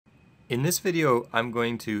In this video, I'm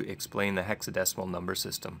going to explain the hexadecimal number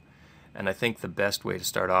system. And I think the best way to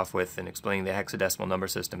start off with in explaining the hexadecimal number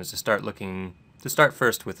system is to start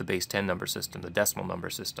first with the base 10 number system, the decimal number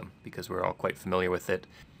system, because we're all quite familiar with it.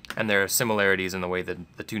 And there are similarities in the way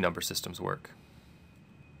that the two number systems work.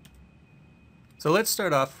 So let's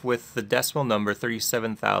start off with the decimal number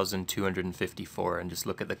 37,254 and just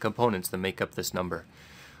look at the components that make up this number.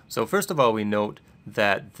 So first of all, we note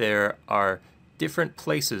that there are different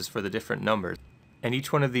places for the different numbers, and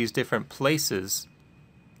each one of these different places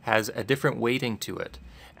has a different weighting to it,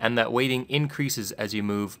 and that weighting increases as you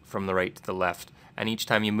move from the right to the left, and each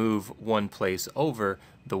time you move one place over,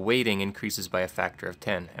 the weighting increases by a factor of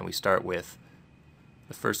 10. And we start with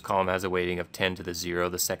the first column has a weighting of 10 to the 0,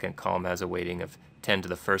 the second column has a weighting of 10 to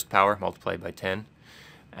the first power multiplied by 10,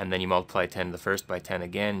 and then you multiply 10 to the first by 10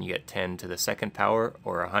 again, you get 10 to the second power,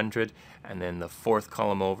 or 100, and then the fourth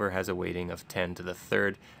column over has a weighting of 10 to the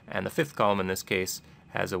third, and the fifth column in this case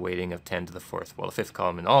has a weighting of 10 to the fourth. Well, the fifth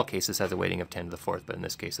column in all cases has a weighting of 10 to the fourth, but in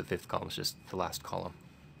this case the fifth column is just the last column.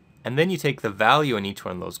 And then you take the value in each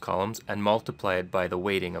one of those columns and multiply it by the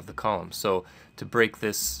weighting of the column. So to break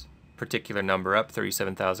this particular number up,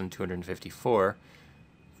 37,254,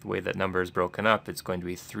 the way that number is broken up, it's going to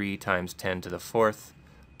be 3 times 10 to the fourth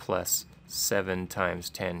plus 7 times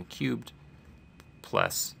 10 cubed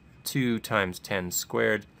plus 2 times 10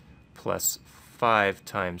 squared plus 5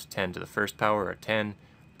 times 10 to the first power, or 10,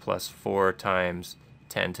 plus 4 times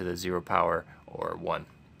 10 to the 0 power, or 1.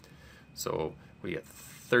 So we get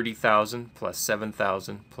 30,000 plus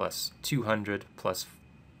 7,000 plus 200 plus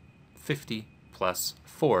 50 plus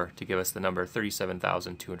 4 to give us the number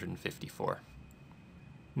 37,254.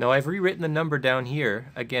 Now I've rewritten the number down here,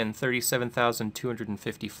 again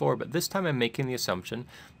 37,254, but this time I'm making the assumption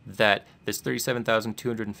that this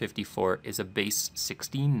 37,254 is a base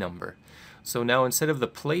 16 number. So now instead of the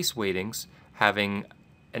place weightings having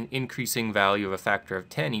an increasing value of a factor of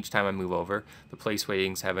 10 each time I move over, the place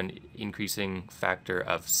weightings have an increasing factor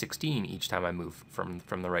of 16 each time I move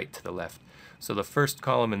from the right to the left. So the first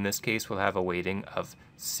column in this case will have a weighting of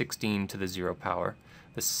 16 to the 0 power.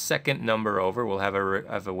 The second number over will have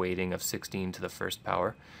a weighting of 16 to the first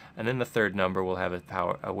power, and then the third number will have a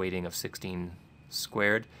weighting of 16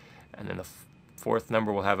 squared, and then the fourth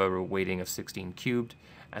number will have a weighting of 16 cubed,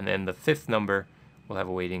 and then the fifth number will have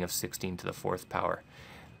a weighting of 16 to the fourth power.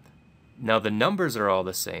 Now the numbers are all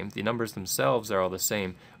the same, the numbers themselves are all the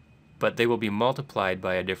same, but they will be multiplied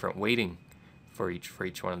by a different weighting for each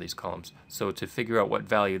one of these columns. So to figure out what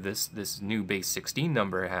value this new base 16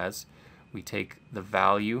 number has, we take the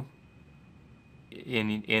value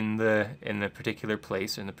in the particular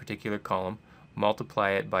place, in the particular column,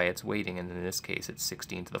 multiply it by its weighting, and in this case it's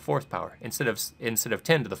 16 to the fourth power, instead of 10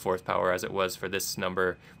 to the fourth power as it was for this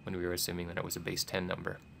number when we were assuming that it was a base 10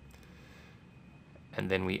 number. And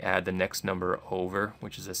then we add the next number over,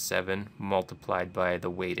 which is a 7, multiplied by the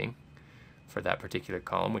weighting for that particular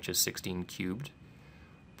column, which is 16 cubed,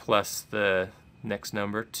 plus the next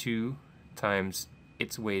number, 2 times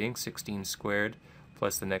its weighting, 16 squared,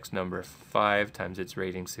 plus the next number, 5 times its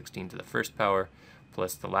rating, 16 to the first power,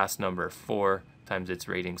 plus the last number, 4 times its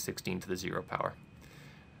rating, 16 to the 0 power.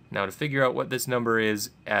 Now to figure out what this number is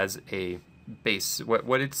as a base,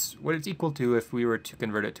 what it's equal to if we were to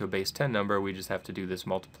convert it to a base 10 number, we just have to do this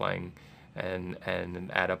multiplying and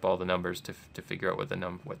add up all the numbers to figure out what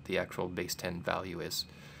the actual base 10 value is.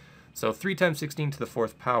 So 3 times 16 to the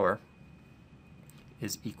fourth power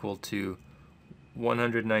is equal to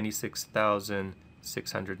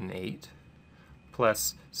 196,608,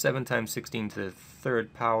 plus 7 times 16 to the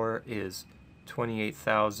third power is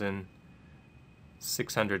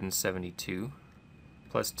 28,672,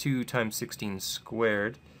 plus 2 times 16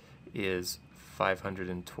 squared is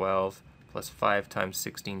 512, plus 5 times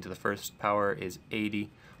 16 to the first power is 80,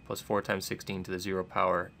 plus 4 times 16 to the 0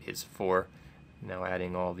 power is 4. Now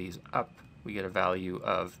adding all these up, we get a value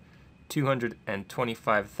of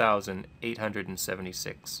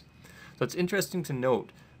 225,876. So it's interesting to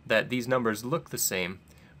note that these numbers look the same,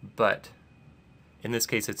 but in this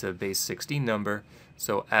case it's a base 16 number,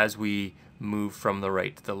 so as we move from the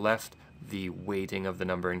right to the left, the weighting of the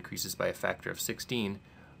number increases by a factor of 16,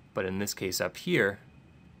 but in this case up here,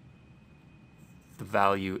 the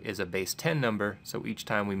value is a base 10 number, so each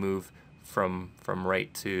time we move from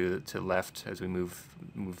right to left, as we move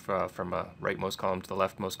from a rightmost column to the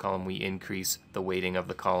leftmost column, we increase the weighting of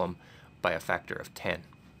the column by a factor of 10.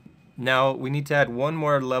 Now we need to add one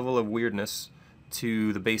more level of weirdness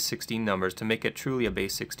to the base 16 numbers to make it truly a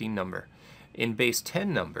base 16 number. In base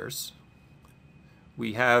 10 numbers,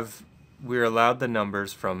 we're allowed the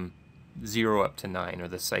numbers from 0 up to 9, or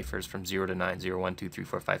the ciphers from 0 to 9, 0, 1, 2, 3,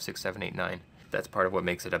 4, 5, 6, 7, 8, 9. That's part of what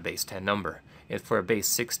makes it a base 10 number. If for a base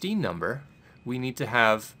 16 number, we need to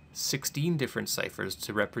have 16 different ciphers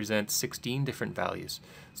to represent 16 different values.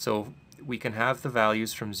 So we can have the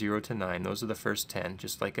values from 0 to 9. Those are the first 10,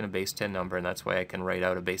 just like in a base 10 number, and that's why I can write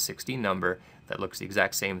out a base 16 number that looks the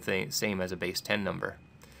exact same as a base 10 number.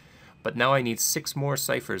 But now I need 6 more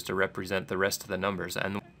ciphers to represent the rest of the numbers,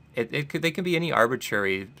 and they can be any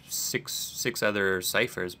arbitrary six other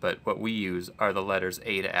ciphers, but what we use are the letters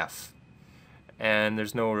A to F. And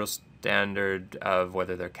there's no real standard of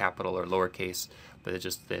whether they're capital or lowercase, but it's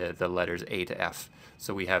just the letters A to F.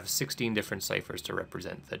 So we have 16 different ciphers to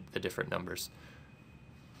represent the different numbers.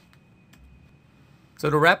 So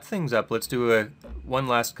to wrap things up, let's do one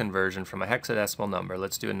last conversion from a hexadecimal number.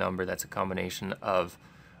 Let's do a number that's a combination of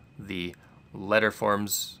the letter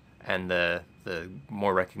forms and the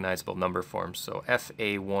more recognizable number forms. So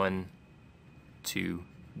FA1 to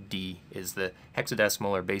D is the hexadecimal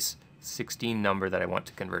or base 16 number that I want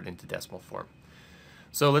to convert into decimal form.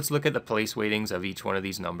 So let's look at the place weightings of each one of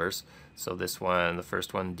these numbers. So this one, the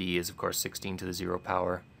first one, D, is of course 16 to the 0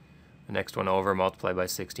 power. The next one over, multiply by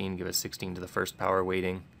 16, give us 16 to the first power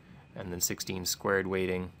weighting, and then 16 squared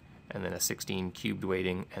weighting, and then a 16 cubed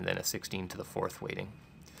weighting, and then a 16 to the fourth weighting.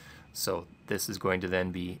 So this is going to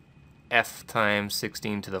then be F times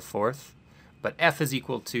 16 to the fourth, but F is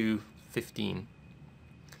equal to 15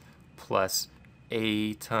 plus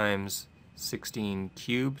A times 16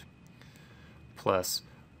 cubed plus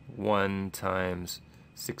 1 times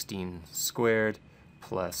 16 squared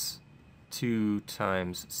plus 2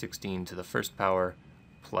 times 16 to the first power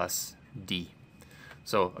plus D.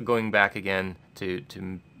 So going back again to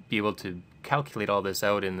be able to calculate all this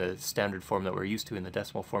out in the standard form that we're used to, in the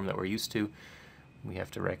decimal form that we're used to, we have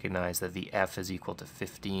to recognize that the F is equal to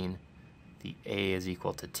 15, the A is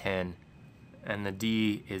equal to 10, and the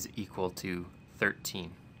D is equal to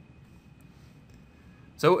 13.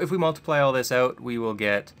 So if we multiply all this out, we will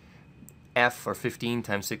get F, or 15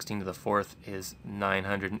 times 16 to the fourth, is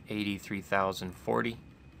 983,040,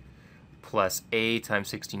 plus A times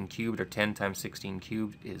 16 cubed, or 10 times 16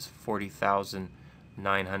 cubed, is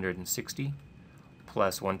 40,960,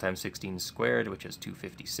 plus 1 times 16 squared, which is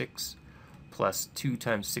 256, plus 2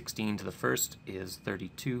 times 16 to the first is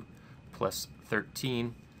 32, plus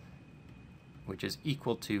 13, which is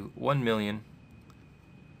equal to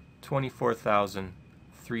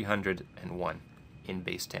 1,024,301 in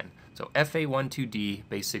base 10. So FA12D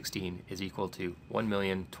base 16 is equal to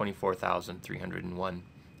 1,024,301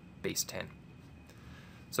 base 10.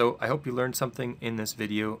 So I hope you learned something in this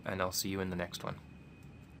video, and I'll see you in the next one.